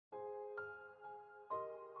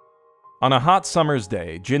On a hot summer's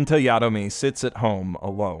day, Jinta Yadomi sits at home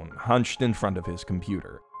alone, hunched in front of his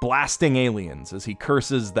computer, blasting aliens as he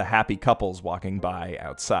curses the happy couples walking by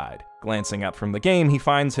outside. Glancing up from the game, he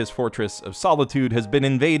finds his fortress of solitude has been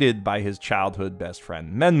invaded by his childhood best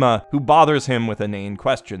friend Menma, who bothers him with inane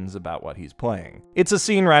questions about what he's playing. It's a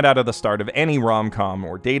scene right out of the start of any rom-com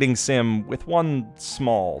or dating sim, with one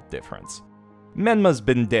small difference. Menma's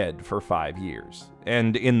been dead for 5 years,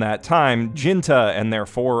 and in that time, Jinta and their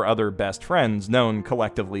 4 other best friends, known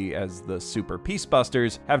collectively as the Super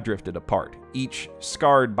Peacebusters, have drifted apart, each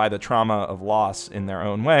scarred by the trauma of loss in their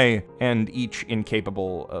own way, and each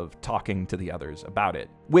incapable of talking to the others about it.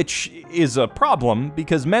 Which is a problem,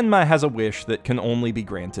 because Menma has a wish that can only be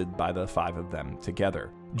granted by the 5 of them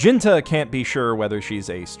together. Jinta can't be sure whether she's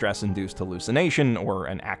a stress-induced hallucination or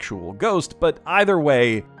an actual ghost, but either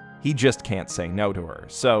way, he just can't say no to her.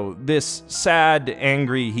 So this sad,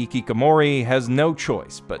 angry hikikomori has no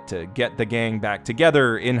choice but to get the gang back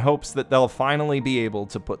together in hopes that they'll finally be able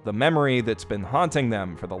to put the memory that's been haunting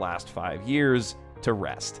them for the last 5 years to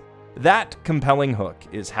rest. That compelling hook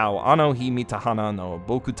is how Anohi Mitahana no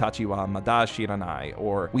Boku Tachi wa Mada Shiranai,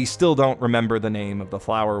 or We Still Don't Remember the Name of the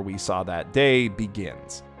Flower We Saw That Day,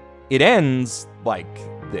 begins. It ends like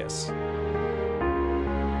this.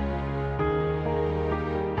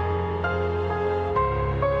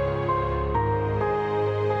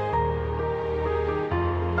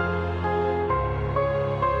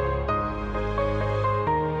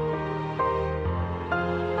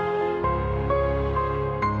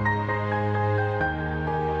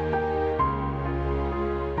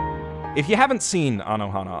 If you haven't seen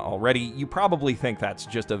Anohana already, you probably think that's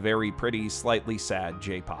just a very pretty, slightly sad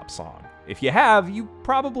J-pop song. If you have, you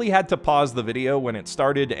probably had to pause the video when it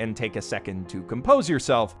started and take a second to compose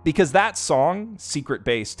yourself, because that song, Secret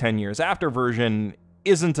Base 10 Years After version,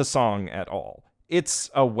 isn't a song at all.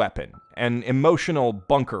 It's a weapon, an emotional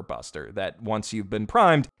bunker buster that, once you've been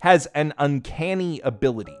primed, has an uncanny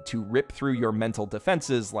ability to rip through your mental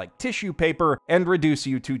defenses like tissue paper and reduce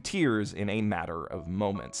you to tears in a matter of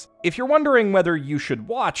moments. If you're wondering whether you should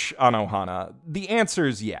watch Anohana, the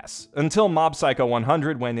answer's yes. Until Mob Psycho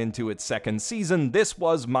 100 went into its 2nd season, this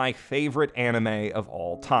was my favorite anime of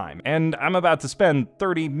all time, and I'm about to spend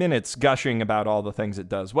 30 minutes gushing about all the things it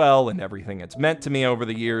does well and everything it's meant to me over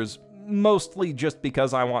the years, mostly just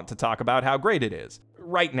because I want to talk about how great it is.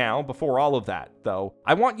 Right now, before all of that, though,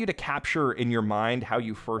 I want you to capture in your mind how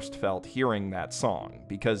you first felt hearing that song,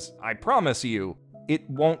 because I promise you, it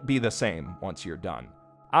won't be the same once you're done.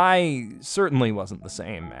 I certainly wasn't the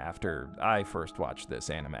same after I first watched this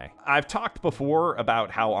anime. I've talked before about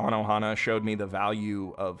how Anohana showed me the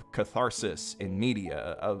value of catharsis in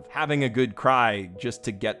media, of having a good cry just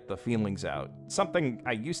to get the feelings out. Something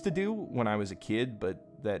I used to do when I was a kid, but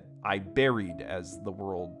that I buried as the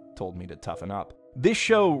world told me to toughen up. This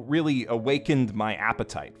show really awakened my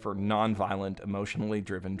appetite for non-violent, emotionally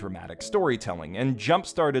driven dramatic storytelling, and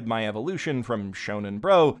jump-started my evolution from shonen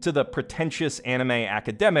bro to the pretentious anime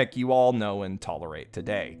academic you all know and tolerate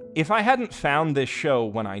today. If I hadn't found this show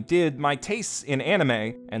when I did, my tastes in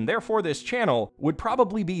anime, and therefore this channel, would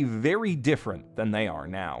probably be very different than they are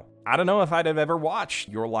now. I don't know if I'd have ever watched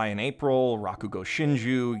Your Lie in April, Rakugo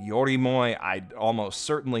Shinju, Yorimoi. I'd almost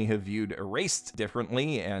certainly have viewed Erased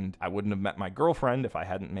differently, and I wouldn't have met my girlfriend if I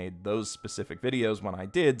hadn't made those specific videos when I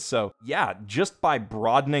did. So yeah, just by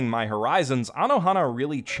broadening my horizons, Anohana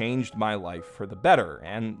really changed my life for the better,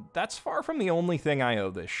 and that's far from the only thing I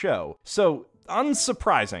owe this show. So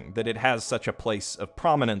unsurprising that it has such a place of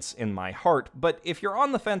prominence in my heart, but if you're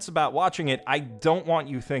on the fence about watching it, I don't want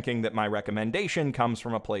you thinking that my recommendation comes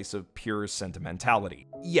from a place of pure sentimentality.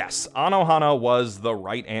 Yes, Anohana was the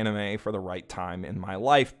right anime for the right time in my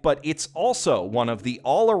life, but it's also one of the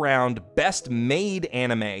all-around best-made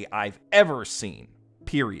anime I've ever seen,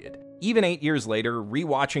 period. Even 8 years later,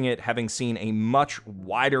 rewatching it, having seen a much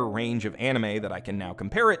wider range of anime that I can now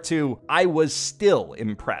compare it to, I was still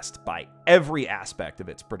impressed by every aspect of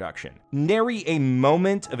its production. Nary a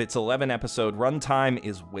moment of its 11-episode runtime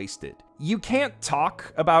is wasted. You can't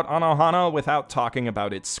talk about Anohana without talking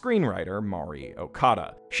about its screenwriter, Mari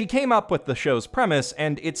Okada. She came up with the show's premise,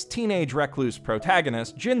 and its teenage recluse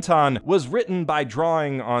protagonist, Jintan, was written by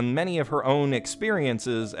drawing on many of her own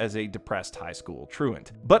experiences as a depressed high school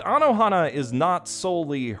truant. But Anohana is not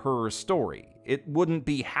solely her story. It wouldn't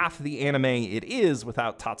be half the anime it is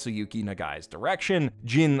without Tatsuyuki Nagai's direction,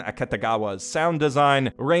 Jin Aketagawa's sound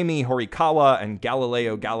design, Reimi Horikawa and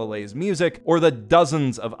Galileo Galilei's music, or the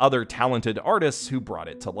dozens of other talented artists who brought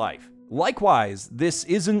it to life. Likewise, this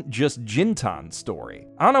isn't just Jintan's story.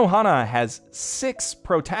 Anohana has 6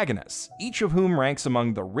 protagonists, each of whom ranks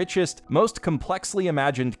among the richest, most complexly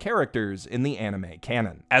imagined characters in the anime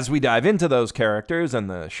canon. As we dive into those characters and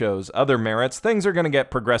the show's other merits, things are going to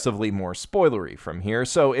get progressively more spoilery from here,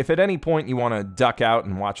 so if at any point you want to duck out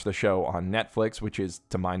and watch the show on Netflix, which is,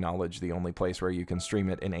 to my knowledge, the only place where you can stream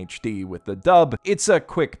it in HD with the dub, it's a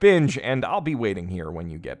quick binge, and I'll be waiting here when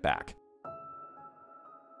you get back.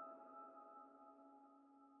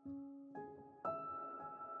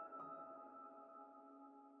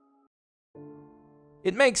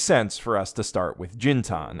 It makes sense for us to start with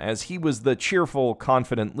Jintan, as he was the cheerful,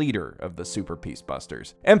 confident leader of the Super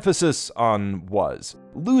Peacebusters. Emphasis on was.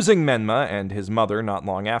 Losing Menma and his mother not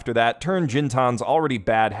long after that turned Jintan's already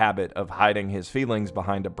bad habit of hiding his feelings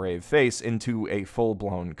behind a brave face into a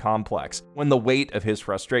full-blown complex. When the weight of his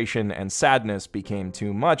frustration and sadness became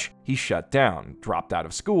too much, he shut down, dropped out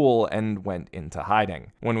of school, and went into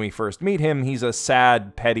hiding. When we first meet him, he's a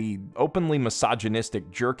sad, petty, openly misogynistic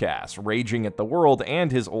jerk-ass, raging at the world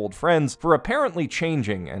and his old friends for apparently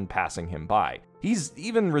changing and passing him by. He's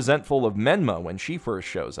even resentful of Menma when she first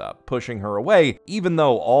shows up, pushing her away, even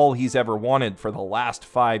though all he's ever wanted for the last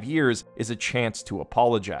 5 years is a chance to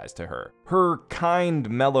apologize to her. Her kind,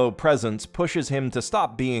 mellow presence pushes him to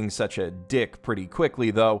stop being such a dick pretty quickly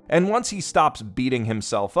though, and once he stops beating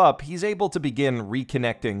himself up, he's able to begin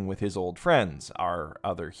reconnecting with his old friends, our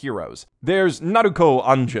other heroes. There's Naruko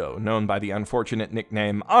Anjo, known by the unfortunate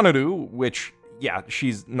nickname Anoru, which yeah,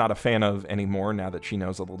 she's not a fan of anymore now that she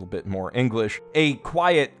knows a little bit more English. A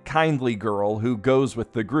quiet, kindly girl who goes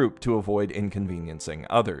with the group to avoid inconveniencing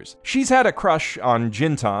others. She's had a crush on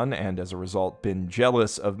Jintan and as a result been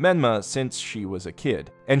jealous of Menma since she was a kid.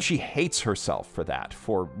 And she hates herself for that,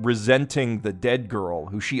 for resenting the dead girl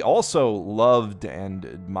who she also loved and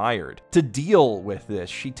admired. To deal with this,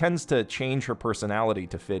 she tends to change her personality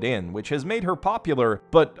to fit in, which has made her popular,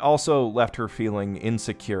 but also left her feeling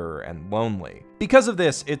insecure and lonely. Because of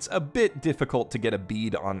this, it's a bit difficult to get a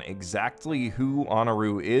bead on exactly who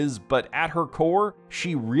Anoru is, but at her core,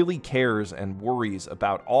 she really cares and worries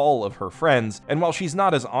about all of her friends, and while she's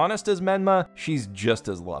not as honest as Menma, she's just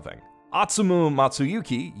as loving. Atsumu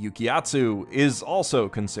Matsuyuki, Yukiatsu, is also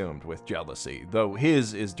consumed with jealousy, though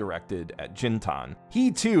his is directed at Jintan.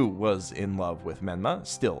 He too was in love with Menma,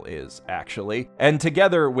 still is actually, and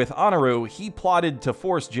together with Anoru, he plotted to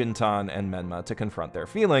force Jintan and Menma to confront their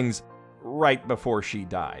feelings right before she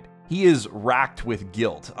died. He is racked with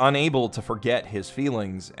guilt, unable to forget his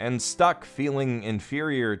feelings, and stuck feeling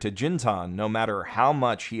inferior to Jintan no matter how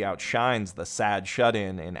much he outshines the sad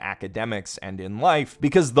shut-in in academics and in life,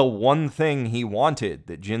 because the one thing he wanted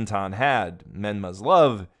that Jintan had, Menma's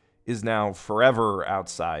love, is now forever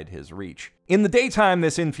outside his reach. In the daytime,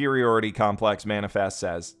 this inferiority complex manifests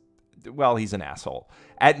as, well, he's an asshole.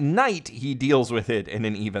 At night, he deals with it in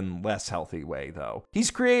an even less healthy way, though.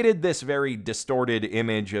 He's created this very distorted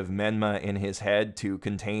image of Menma in his head to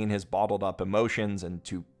contain his bottled-up emotions and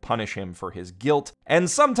to punish him for his guilt, and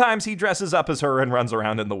sometimes he dresses up as her and runs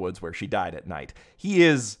around in the woods where she died at night. He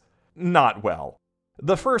is not well.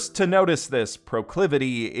 The first to notice this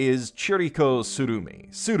proclivity is Chiriko Tsurumi,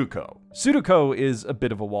 Tsuruko. Tsuruko is a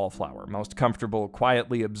bit of a wallflower, most comfortable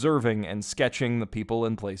quietly observing and sketching the people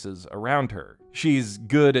and places around her. She's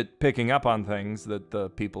good at picking up on things that the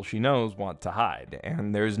people she knows want to hide,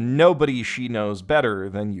 and there's nobody she knows better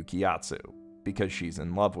than Yukiatsu, because she's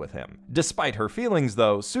in love with him. Despite her feelings,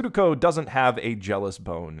 though, Tsuruko doesn't have a jealous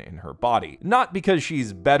bone in her body. Not because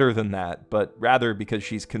she's better than that, but rather because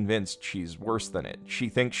she's convinced she's worse than it. She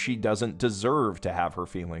thinks she doesn't deserve to have her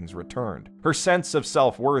feelings returned. Her sense of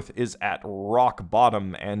self-worth is at rock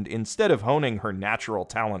bottom, and instead of honing her natural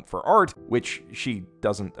talent for art, which she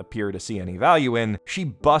doesn't appear to see any value in, she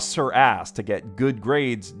busts her ass to get good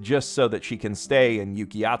grades just so that she can stay in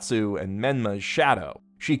Yukiatsu and Menma's shadow.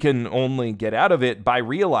 She can only get out of it by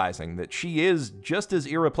realizing that she is just as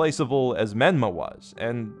irreplaceable as Menma was,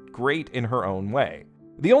 and great in her own way.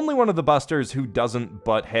 The only one of the Busters who doesn't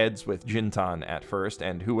butt heads with Jintan at first,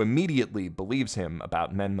 and who immediately believes him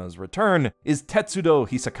about Menma's return, is Tetsudo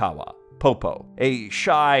Hisakawa, Popo, a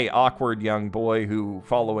shy, awkward young boy who,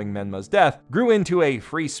 following Menma's death, grew into a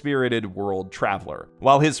free-spirited world traveler.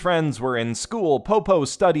 While his friends were in school, Popo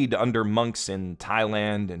studied under monks in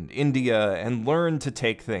Thailand and India and learned to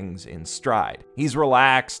take things in stride. He's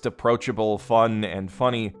relaxed, approachable, fun, and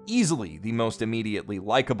funny, easily the most immediately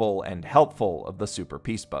likable and helpful of the Super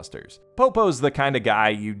Peacebusters. Popo's the kind of guy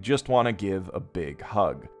you just want to give a big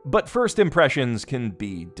hug. But first impressions can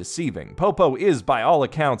be deceiving. Popo is, by all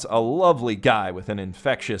accounts, a lovely lovely guy with an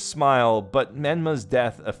infectious smile, but Menma's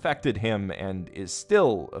death affected him and is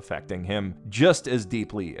still affecting him just as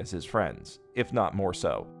deeply as his friends, if not more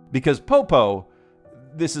so. Because Popo,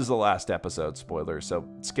 this is the last episode, spoiler, so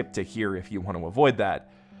skip to here if you want to avoid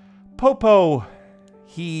that. Popo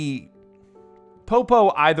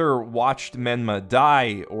either watched Menma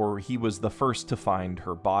die or he was the first to find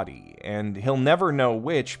her body, and he'll never know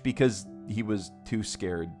which because he was too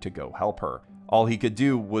scared to go help her. All he could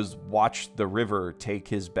do was watch the river take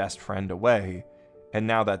his best friend away, and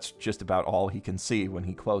now that's just about all he can see when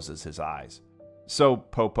he closes his eyes. So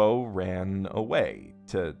Popo ran away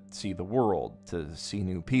to see the world, to see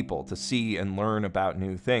new people, to see and learn about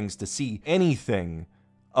new things, to see anything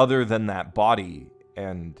other than that body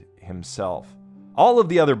and himself. All of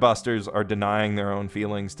the other Busters are denying their own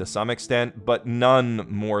feelings to some extent, but none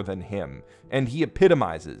more than him, and he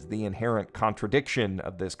epitomizes the inherent contradiction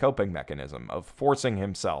of this coping mechanism, of forcing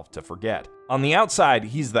himself to forget. On the outside,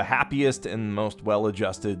 he's the happiest and most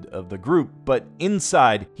well-adjusted of the group, but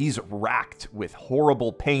inside, he's racked with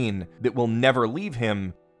horrible pain that will never leave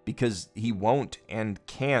him because he won't and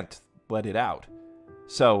can't let it out.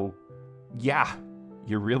 So, yeah,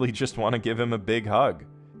 you really just want to give him a big hug.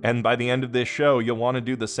 And by the end of this show, you'll want to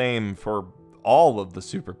do the same for all of the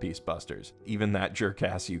Super Peace Busters, even that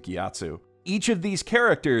jerk-ass Yukiatsu. Each of these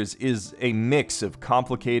characters is a mix of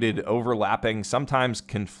complicated, overlapping, sometimes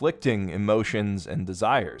conflicting emotions and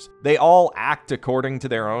desires. They all act according to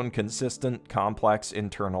their own consistent, complex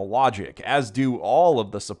internal logic, as do all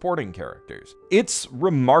of the supporting characters. It's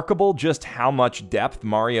remarkable just how much depth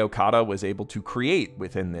Mari Okada was able to create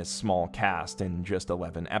within this small cast in just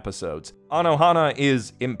 11 episodes. Anohana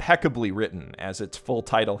is impeccably written. As its full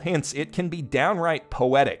title hints, it can be downright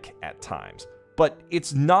poetic at times. But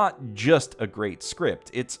it's not just a great script,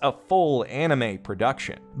 it's a full anime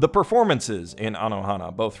production. The performances in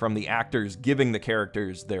Anohana, both from the actors giving the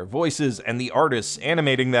characters their voices and the artists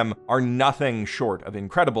animating them, are nothing short of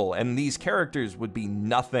incredible, and these characters would be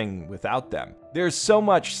nothing without them. There's so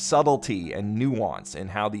much subtlety and nuance in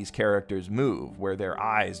how these characters move, where their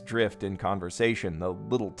eyes drift in conversation, the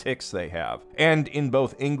little tics they have. And in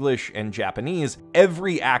both English and Japanese,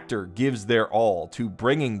 every actor gives their all to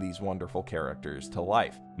bringing these wonderful characters to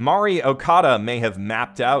life. Mari Okada may have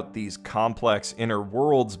mapped out these complex inner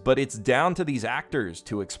worlds, but it's down to these actors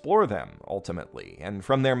to explore them, ultimately. And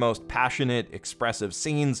from their most passionate, expressive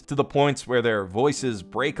scenes to the points where their voices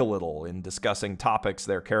break a little in discussing topics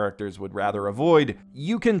their characters would rather avoid,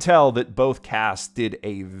 you can tell that both casts did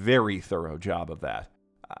a very thorough job of that.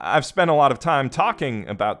 I've spent a lot of time talking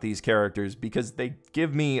about these characters because they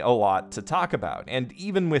give me a lot to talk about, and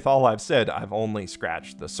even with all I've said, I've only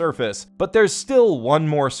scratched the surface, but there's still one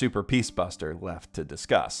more Super Peace Buster left to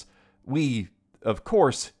discuss. We, of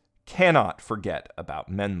course, cannot forget about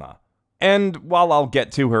Menma. And while I'll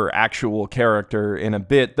get to her actual character in a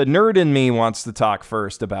bit, the nerd in me wants to talk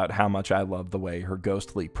first about how much I love the way her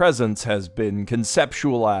ghostly presence has been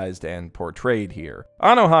conceptualized and portrayed here.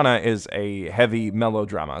 Anohana is a heavy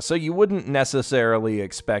melodrama, so you wouldn't necessarily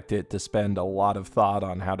expect it to spend a lot of thought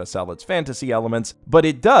on how to sell its fantasy elements, but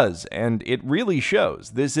it does, and it really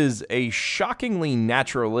shows. This is a shockingly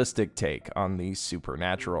naturalistic take on the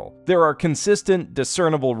supernatural. There are consistent,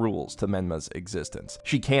 discernible rules to Menma's existence.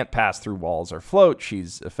 She can't pass through walls or float,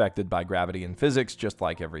 she's affected by gravity and physics just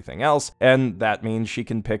like everything else, and that means she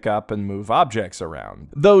can pick up and move objects around.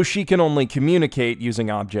 Though she can only communicate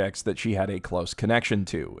using objects that she had a close connection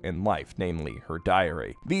to in life, namely her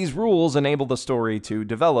diary. These rules enable the story to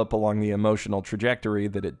develop along the emotional trajectory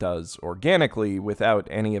that it does organically without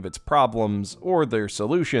any of its problems or their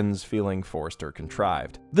solutions feeling forced or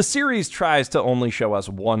contrived. The series tries to only show us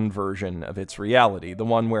one version of its reality, the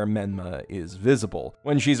one where Menma is visible.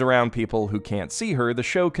 When she's around people who can't see her, the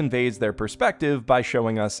show conveys their perspective by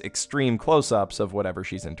showing us extreme close-ups of whatever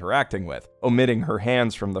she's interacting with, omitting her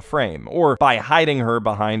hands from the frame, or by hiding her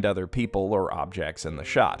behind other people or objects in the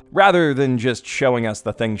shot. Rather than just showing us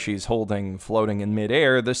the thing she's holding floating in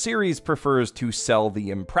midair, the series prefers to sell the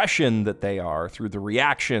impression that they are through the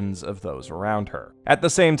reactions of those around her. At the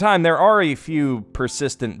same time, there are a few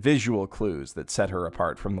persistent visual clues that set her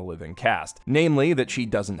apart from the living cast, namely that she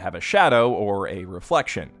doesn't have a shadow or a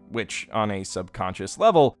reflection, which, on a subconscious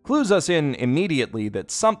level, clues us in immediately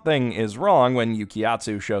that something is wrong when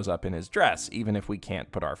Yukiatsu shows up in his dress, even if we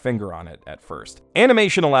can't put our finger on it at first.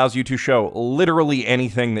 Animation allows you to show literally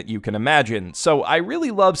anything that you can imagine, so I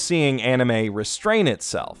really love seeing anime restrain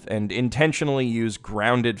itself and intentionally use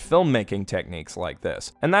grounded filmmaking techniques like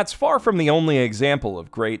this. And that's far from the only example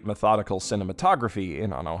of great methodical cinematography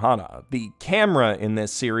in Anohana. The camera in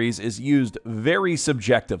this series is used very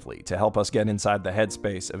subjectively to help us get inside the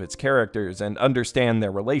headspace of of its characters and understand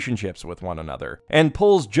their relationships with one another, and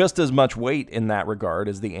pulls just as much weight in that regard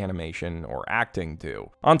as the animation or acting do.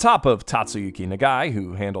 On top of Tatsuyuki Nagai,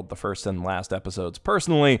 who handled the first and last episodes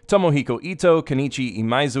personally, Tomohiko Ito, Kenichi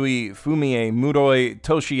Imaizui, Fumie Muroi,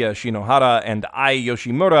 Toshiya Shinohara, and Ai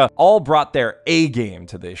Yoshimura all brought their A-game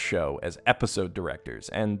to this show as episode directors,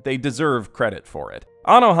 and they deserve credit for it.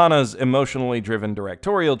 Anohana's emotionally driven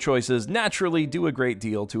directorial choices naturally do a great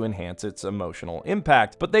deal to enhance its emotional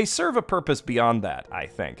impact, but they serve a purpose beyond that, I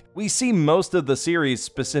think. We see most of the series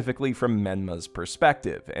specifically from Menma's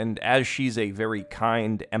perspective, and as she's a very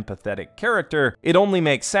kind, empathetic character, it only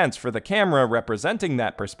makes sense for the camera representing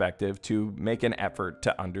that perspective to make an effort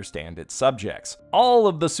to understand its subjects. All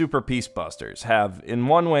of the Super Peacebusters have, in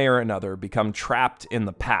one way or another, become trapped in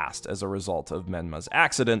the past as a result of Menma's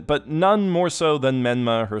accident, but none more so than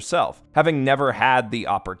Menma herself. Having never had the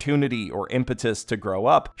opportunity or impetus to grow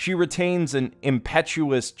up, she retains an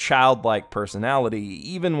impetuous, childlike personality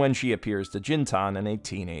even when she appears to Jintan in a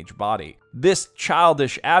teenage body. This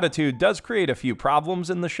childish attitude does create a few problems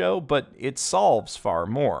in the show, but it solves far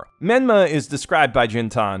more. Menma is described by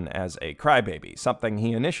Jintan as a crybaby, something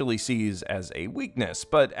he initially sees as a weakness,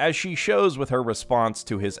 but as she shows with her response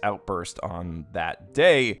to his outburst on that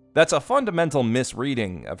day, that's a fundamental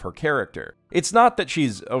misreading of her character. It's not that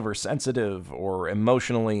she's oversensitive or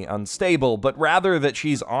emotionally unstable, but rather that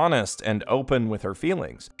she's honest and open with her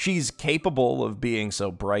feelings. She's capable of being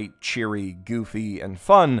so bright, cheery, goofy, and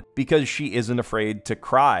fun because she isn't afraid to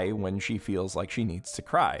cry when she feels like she needs to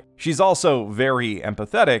cry. She's also very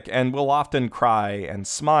empathetic and will often cry and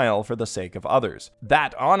smile for the sake of others.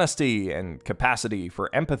 That honesty and capacity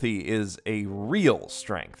for empathy is a real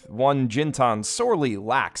strength, one Jintan sorely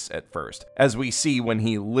lacks at first, as we see when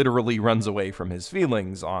he literally runs away from his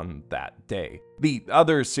feelings on that day. The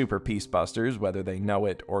other Super Peacebusters, whether they know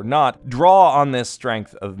it or not, draw on this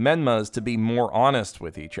strength of Menma's to be more honest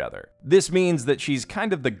with each other. This means that she's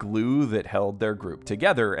kind of the glue that held their group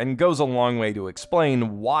together and goes a long way to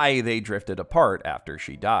explain why they drifted apart after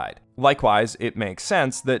she died. Likewise, it makes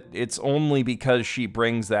sense that it's only because she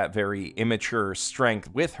brings that very immature strength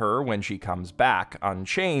with her when she comes back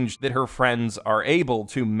unchanged that her friends are able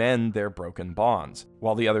to mend their broken bonds.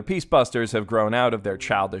 While the other Peacebusters have grown out of their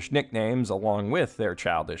childish nicknames along with their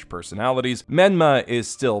childish personalities, Menma is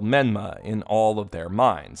still Menma in all of their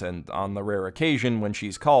minds, and on the rare occasion when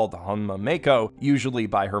she's called Honma Meiko, usually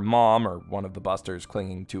by her mom or one of the Busters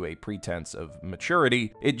clinging to a pretense of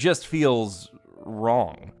maturity, it just feels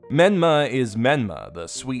wrong. Menma is Menma, the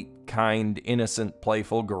sweet, kind, innocent,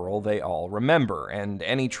 playful girl they all remember, and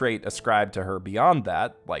any trait ascribed to her beyond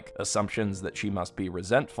that, like assumptions that she must be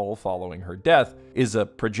resentful following her death, is a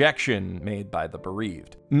projection made by the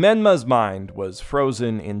bereaved. Menma's mind was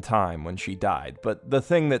frozen in time when she died, but the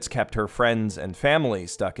thing that's kept her friends and family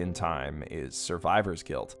stuck in time is survivor's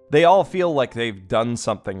guilt. They all feel like they've done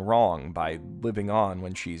something wrong by living on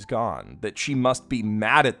when she's gone, that she must be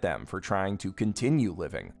mad at them for trying to continue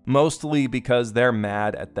living, mostly because they're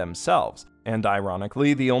mad at themselves. And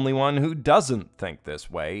ironically, the only one who doesn't think this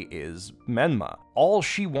way is Menma. All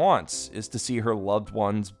she wants is to see her loved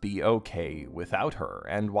ones be okay without her,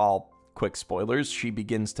 and while, quick spoilers, she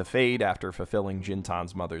begins to fade after fulfilling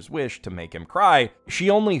Jintan's mother's wish to make him cry,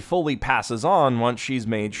 she only fully passes on once she's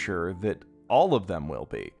made sure that all of them will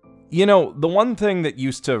be. You know, the one thing that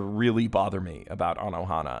used to really bother me about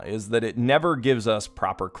Anohana is that it never gives us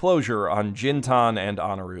proper closure on Jintan and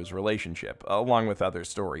Anaru's relationship, along with other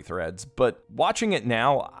story threads, but watching it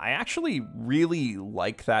now, I actually really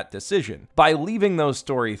like that decision. By leaving those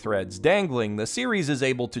story threads dangling, the series is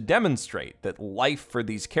able to demonstrate that life for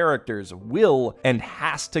these characters will and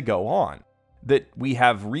has to go on, that we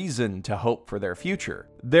have reason to hope for their future.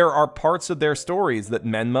 There are parts of their stories that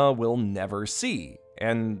Menma will never see,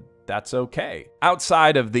 and that's okay.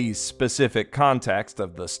 Outside of the specific context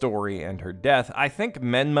of the story and her death, I think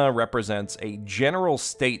Menma represents a general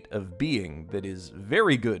state of being that is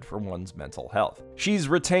very good for one's mental health. She's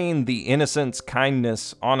retained the innocence,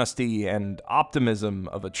 kindness, honesty, and optimism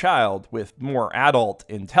of a child with more adult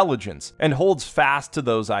intelligence, and holds fast to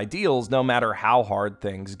those ideals no matter how hard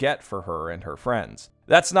things get for her and her friends.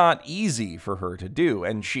 That's not easy for her to do,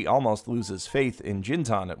 and she almost loses faith in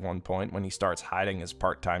Jintan at one point when he starts hiding his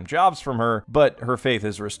part-time jobs from her, but her faith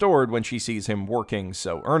is restored when she sees him working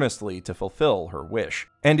so earnestly to fulfill her wish.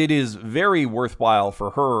 And it is very worthwhile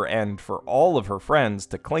for her and for all of her friends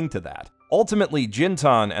to cling to that. Ultimately,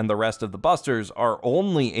 Jintan and the rest of the Busters are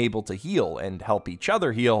only able to heal and help each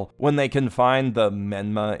other heal when they can find the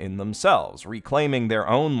Menma in themselves, reclaiming their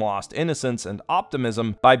own lost innocence and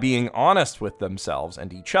optimism by being honest with themselves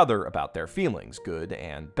and each other about their feelings, good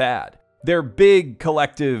and bad. Their big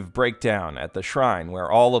collective breakdown at the shrine,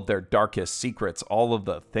 where all of their darkest secrets, all of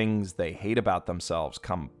the things they hate about themselves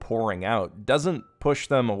come pouring out, doesn't push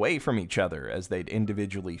them away from each other as they'd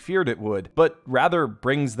individually feared it would, but rather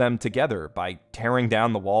brings them together by tearing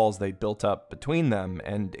down the walls they'd built up between them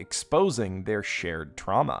and exposing their shared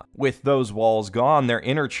trauma. With those walls gone, their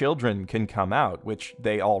inner children can come out, which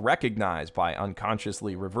they all recognize by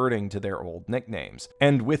unconsciously reverting to their old nicknames.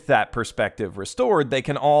 And with that perspective restored, they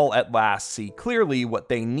can all at last see clearly what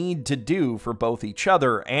they need to do for both each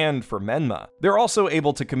other and for Menma. They're also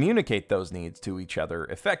able to communicate those needs to each other,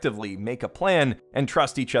 effectively make a plan, and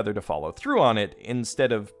trust each other to follow through on it,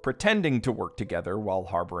 instead of pretending to work together while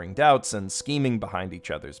harboring doubts and scheming behind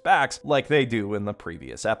each other's backs like they do in the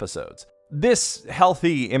previous episodes. This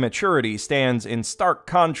healthy immaturity stands in stark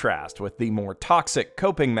contrast with the more toxic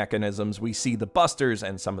coping mechanisms we see the Busters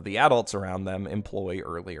and some of the adults around them employ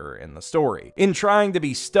earlier in the story. In trying to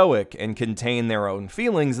be stoic and contain their own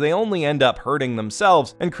feelings, they only end up hurting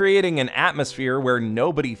themselves and creating an atmosphere where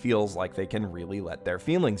nobody feels like they can really let their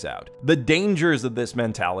feelings out. The dangers of this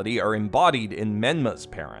mentality are embodied in Menma's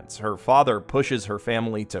parents. Her father pushes her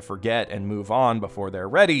family to forget and move on before they're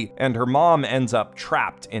ready, and her mom ends up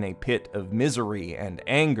trapped in a pit of misery and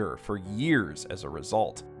anger for years as a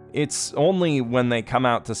result. It's only when they come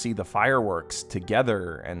out to see the fireworks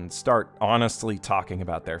together and start honestly talking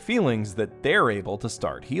about their feelings that they're able to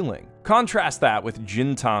start healing. Contrast that with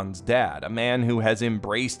Jintan's dad, a man who has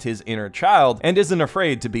embraced his inner child and isn't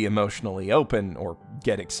afraid to be emotionally open or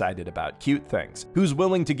get excited about cute things, who's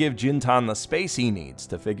willing to give Jintan the space he needs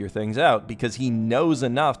to figure things out because he knows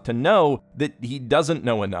enough to know that he doesn't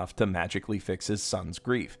know enough to magically fix his son's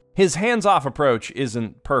grief. His hands-off approach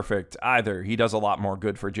isn't perfect either. He does a lot more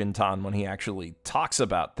good for Jintan when he actually talks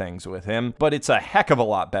about things with him, but it's a heck of a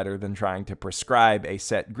lot better than trying to prescribe a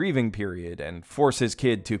set grieving period and force his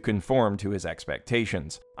kid to conform to his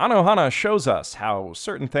expectations. Anohana shows us how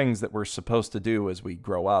certain things that we're supposed to do as we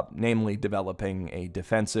grow up, namely developing a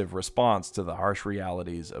defensive response to the harsh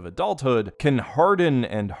realities of adulthood, can harden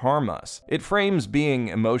and harm us. It frames being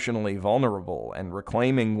emotionally vulnerable and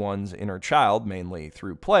reclaiming one's inner child, mainly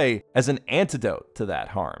through play, as an antidote to that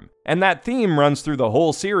harm. And that theme runs through the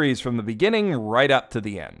whole series from the beginning right up to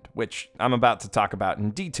the end, which I'm about to talk about in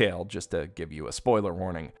detail just to give you a spoiler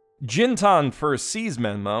warning. Jintan first sees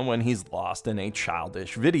Menma when he's lost in a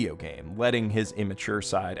childish video game, letting his immature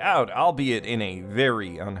side out, albeit in a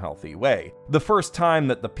very unhealthy way. The first time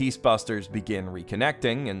that the Peacebusters begin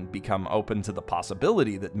reconnecting and become open to the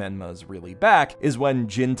possibility that Menma's really back is when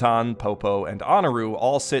Jintan, Popo, and Anaru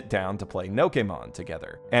all sit down to play Nokemon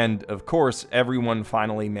together. And of course, everyone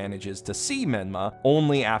finally manages to see Menma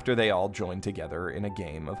only after they all join together in a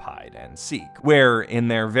game of hide and seek, where in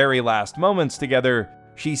their very last moments together,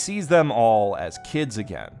 she sees them all as kids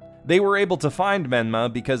again. They were able to find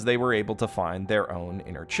Menma because they were able to find their own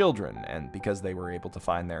inner children, and because they were able to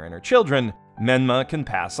find their inner children, Menma can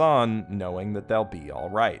pass on knowing that they'll be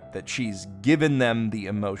alright, that she's given them the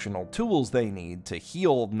emotional tools they need to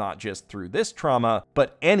heal not just through this trauma,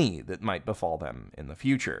 but any that might befall them in the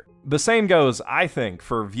future. The same goes, I think,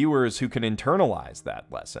 for viewers who can internalize that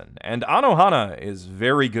lesson, and Anohana is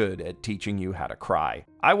very good at teaching you how to cry.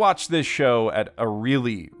 I watched this show at a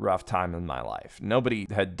really rough time in my life. Nobody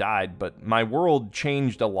had died, but my world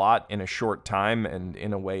changed a lot in a short time and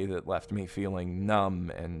in a way that left me feeling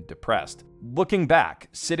numb and depressed. Looking back,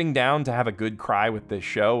 sitting down to have a good cry with this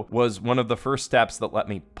show was one of the first steps that let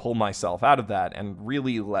me pull myself out of that and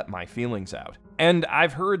really let my feelings out. And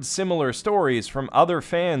I've heard similar stories from other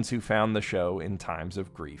fans who found the show in times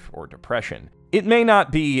of grief or depression. It may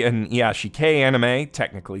not be an Iyashikei anime,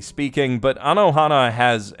 technically speaking, but Anohana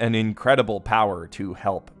has an incredible power to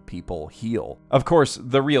help people heal. Of course,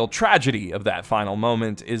 the real tragedy of that final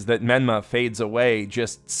moment is that Menma fades away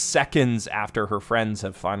just seconds after her friends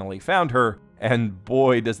have finally found her, and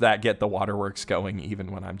boy does that get the waterworks going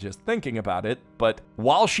even when I'm just thinking about it. But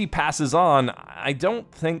while she passes on, I don't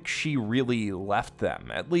think she really left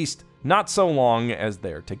them, at least not so long as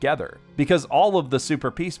they're together, because all of the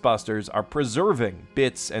Super Peacebusters are preserving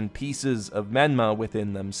bits and pieces of Menma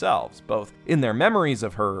within themselves, both in their memories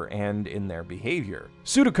of her and in their behavior.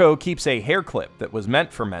 Tsuruko keeps a hair clip that was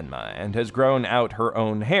meant for Menma and has grown out her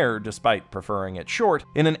own hair despite preferring it short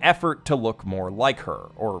in an effort to look more like her,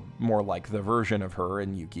 or more like the version of her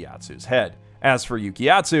in Yukiatsu's head. As for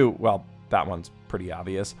Yukiatsu, well, that one's pretty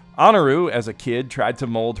obvious. Anaru, as a kid, tried to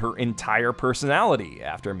mold her entire personality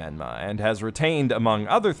after Menma, and has retained, among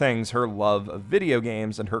other things, her love of video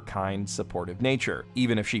games and her kind, supportive nature,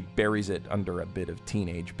 even if she buries it under a bit of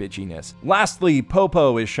teenage bitchiness. Lastly,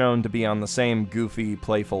 Popo is shown to be on the same goofy,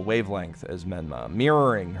 playful wavelength as Menma,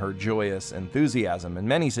 mirroring her joyous enthusiasm in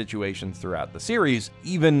many situations throughout the series,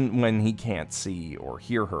 even when he can't see or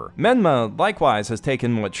hear her. Menma, likewise, has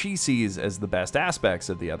taken what she sees as the best aspects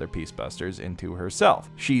of the other Peacebusters into herself.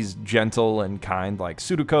 She's gentle and kind like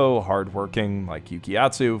Tsuruko, hardworking like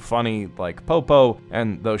Yukiatsu, funny like Popo,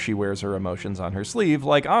 and though she wears her emotions on her sleeve,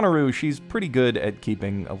 like Anaru, she's pretty good at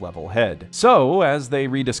keeping a level head. So, as they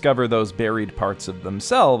rediscover those buried parts of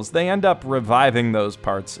themselves, they end up reviving those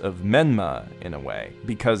parts of Menma, in a way.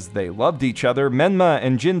 Because they loved each other, Menma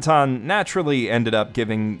and Jintan naturally ended up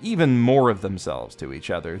giving even more of themselves to each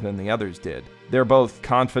other than the others did. They're both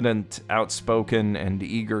confident, outspoken, and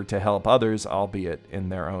eager to help others, albeit in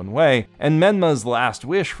their own way, and Menma's last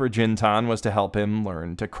wish for Jintan was to help him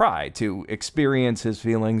learn to cry, to experience his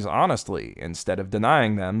feelings honestly, instead of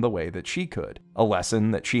denying them the way that she could. A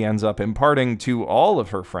lesson that she ends up imparting to all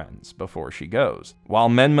of her friends before she goes. While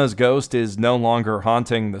Menma's ghost is no longer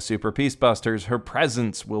haunting the Super Peacebusters, her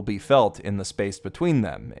presence will be felt in the space between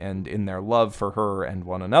them, and in their love for her and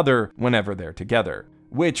one another whenever they're together.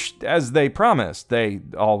 Which, as they promised, they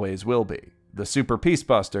always will be. The Super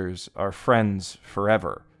Peacebusters are friends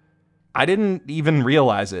forever. I didn't even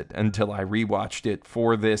realize it until I rewatched it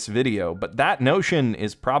for this video, but that notion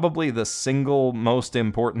is probably the single most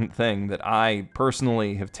important thing that I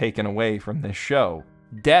personally have taken away from this show.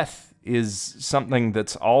 Death is something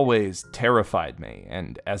that's always terrified me,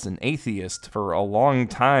 and as an atheist for a long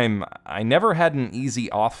time, I never had an easy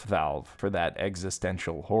off valve for that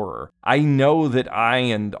existential horror. I know that I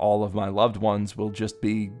and all of my loved ones will just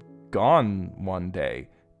be gone one day,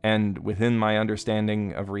 and within my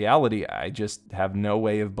understanding of reality, I just have no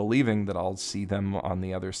way of believing that I'll see them on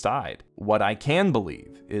the other side. What I can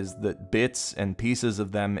believe is that bits and pieces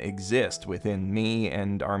of them exist within me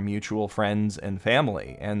and our mutual friends and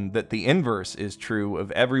family, and that the inverse is true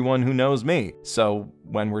of everyone who knows me. So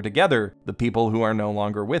when we're together, the people who are no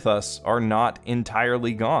longer with us are not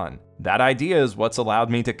entirely gone. That idea is what's allowed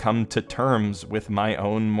me to come to terms with my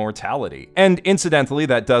own mortality. And incidentally,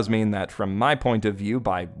 that does mean that from my point of view,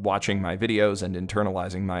 by watching my videos and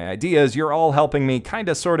internalizing my ideas, you're all helping me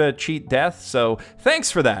kinda sorta cheat death, so thanks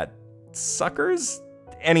for that, suckers?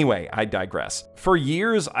 Anyway, I digress. For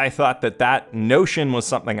years, I thought that that notion was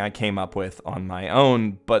something I came up with on my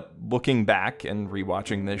own, but looking back and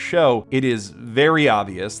rewatching this show, it is very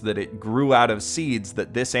obvious that it grew out of seeds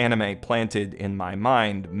that this anime planted in my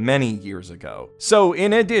mind many years ago. So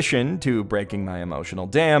in addition to breaking my emotional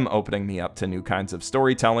dam, opening me up to new kinds of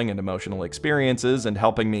storytelling and emotional experiences, and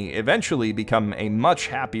helping me eventually become a much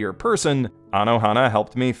happier person, Anohana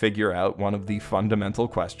helped me figure out one of the fundamental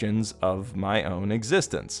questions of my own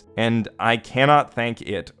existence. And I cannot thank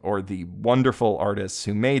it or the wonderful artists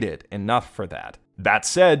who made it enough for that. That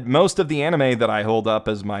said, most of the anime that I hold up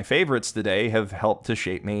as my favorites today have helped to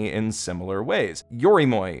shape me in similar ways.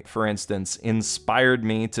 Yorimoi, for instance, inspired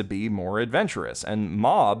me to be more adventurous, and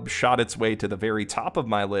Mob shot its way to the very top of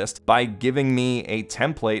my list by giving me a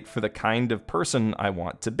template for the kind of person I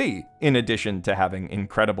want to be, in addition to having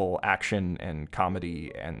incredible action and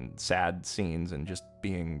comedy and sad scenes and just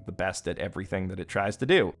being the best at everything that it tries to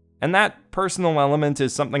do. And that personal element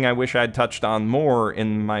is something I wish I'd touched on more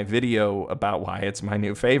in my video about why it's my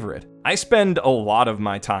new favorite. I spend a lot of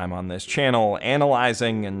my time on this channel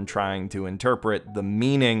analyzing and trying to interpret the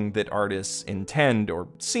meaning that artists intend or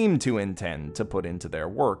seem to intend to put into their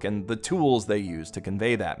work and the tools they use to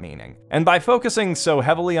convey that meaning. And by focusing so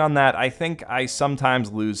heavily on that, I think I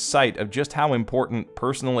sometimes lose sight of just how important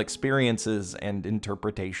personal experiences and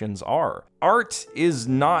interpretations are. Art is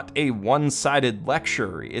not a one-sided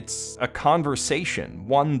lecture, it's a conversation,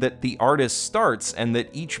 one that the artist starts and that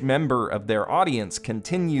each member of their audience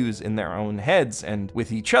continues in their own heads and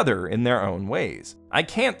with each other in their own ways. I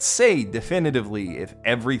can't say definitively if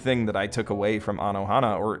everything that I took away from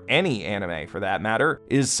Anohana, or any anime for that matter,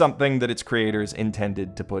 is something that its creators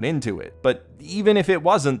intended to put into it. But even if it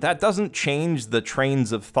wasn't, that doesn't change the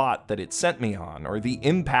trains of thought that it sent me on, or the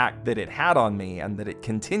impact that it had on me and that it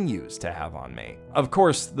continues to have on me. Of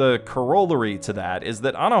course, the corollary to that is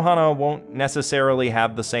that Anohana won't necessarily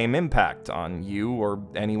have the same impact on you or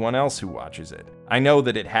anyone else who watches it. I know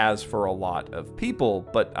that it has for a lot of people,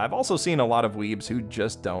 but I've also seen a lot of weebs who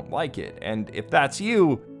just don't like it, and if that's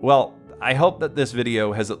you, well, I hope that this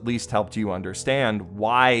video has at least helped you understand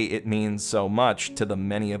why it means so much to the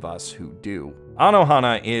many of us who do.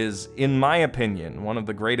 Anohana is, in my opinion, one of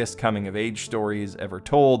the greatest coming-of-age stories ever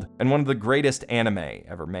told, and one of the greatest anime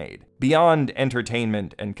ever made. Beyond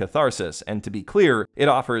entertainment and catharsis, and to be clear, it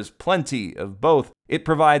offers plenty of both. It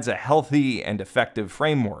provides a healthy and effective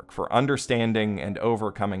framework for understanding and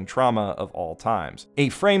overcoming trauma of all times. A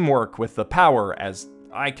framework with the power, as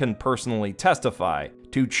I can personally testify,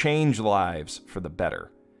 to change lives for the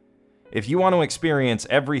better. If you want to experience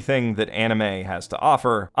everything that anime has to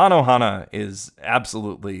offer, Anohana is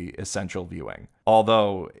absolutely essential viewing.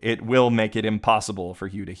 Although it will make it impossible for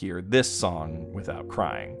you to hear this song without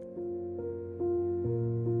crying.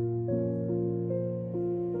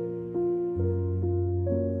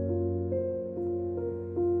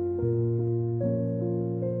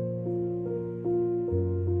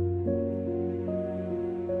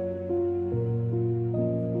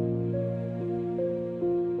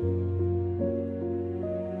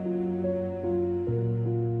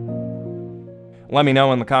 Let me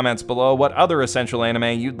know in the comments below what other essential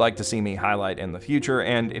anime you'd like to see me highlight in the future,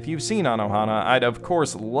 and if you've seen Anohana, I'd of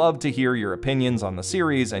course love to hear your opinions on the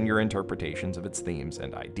series and your interpretations of its themes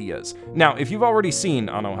and ideas. Now, if you've already seen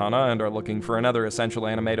Anohana and are looking for another essential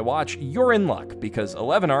anime to watch, you're in luck, because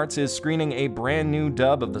 11 Arts is screening a brand new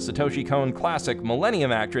dub of the Satoshi Kon classic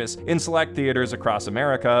Millennium Actress in select theaters across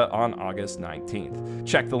America on August 19th.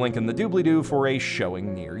 Check the link in the doobly-doo for a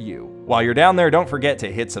showing near you. While you're down there, don't forget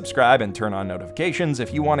to hit subscribe and turn on notifications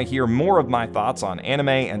if you want to hear more of my thoughts on anime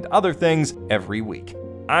and other things every week.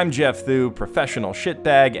 I'm Jeff Thu, professional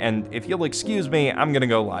shitbag, and if you'll excuse me, I'm gonna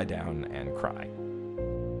go lie down and cry.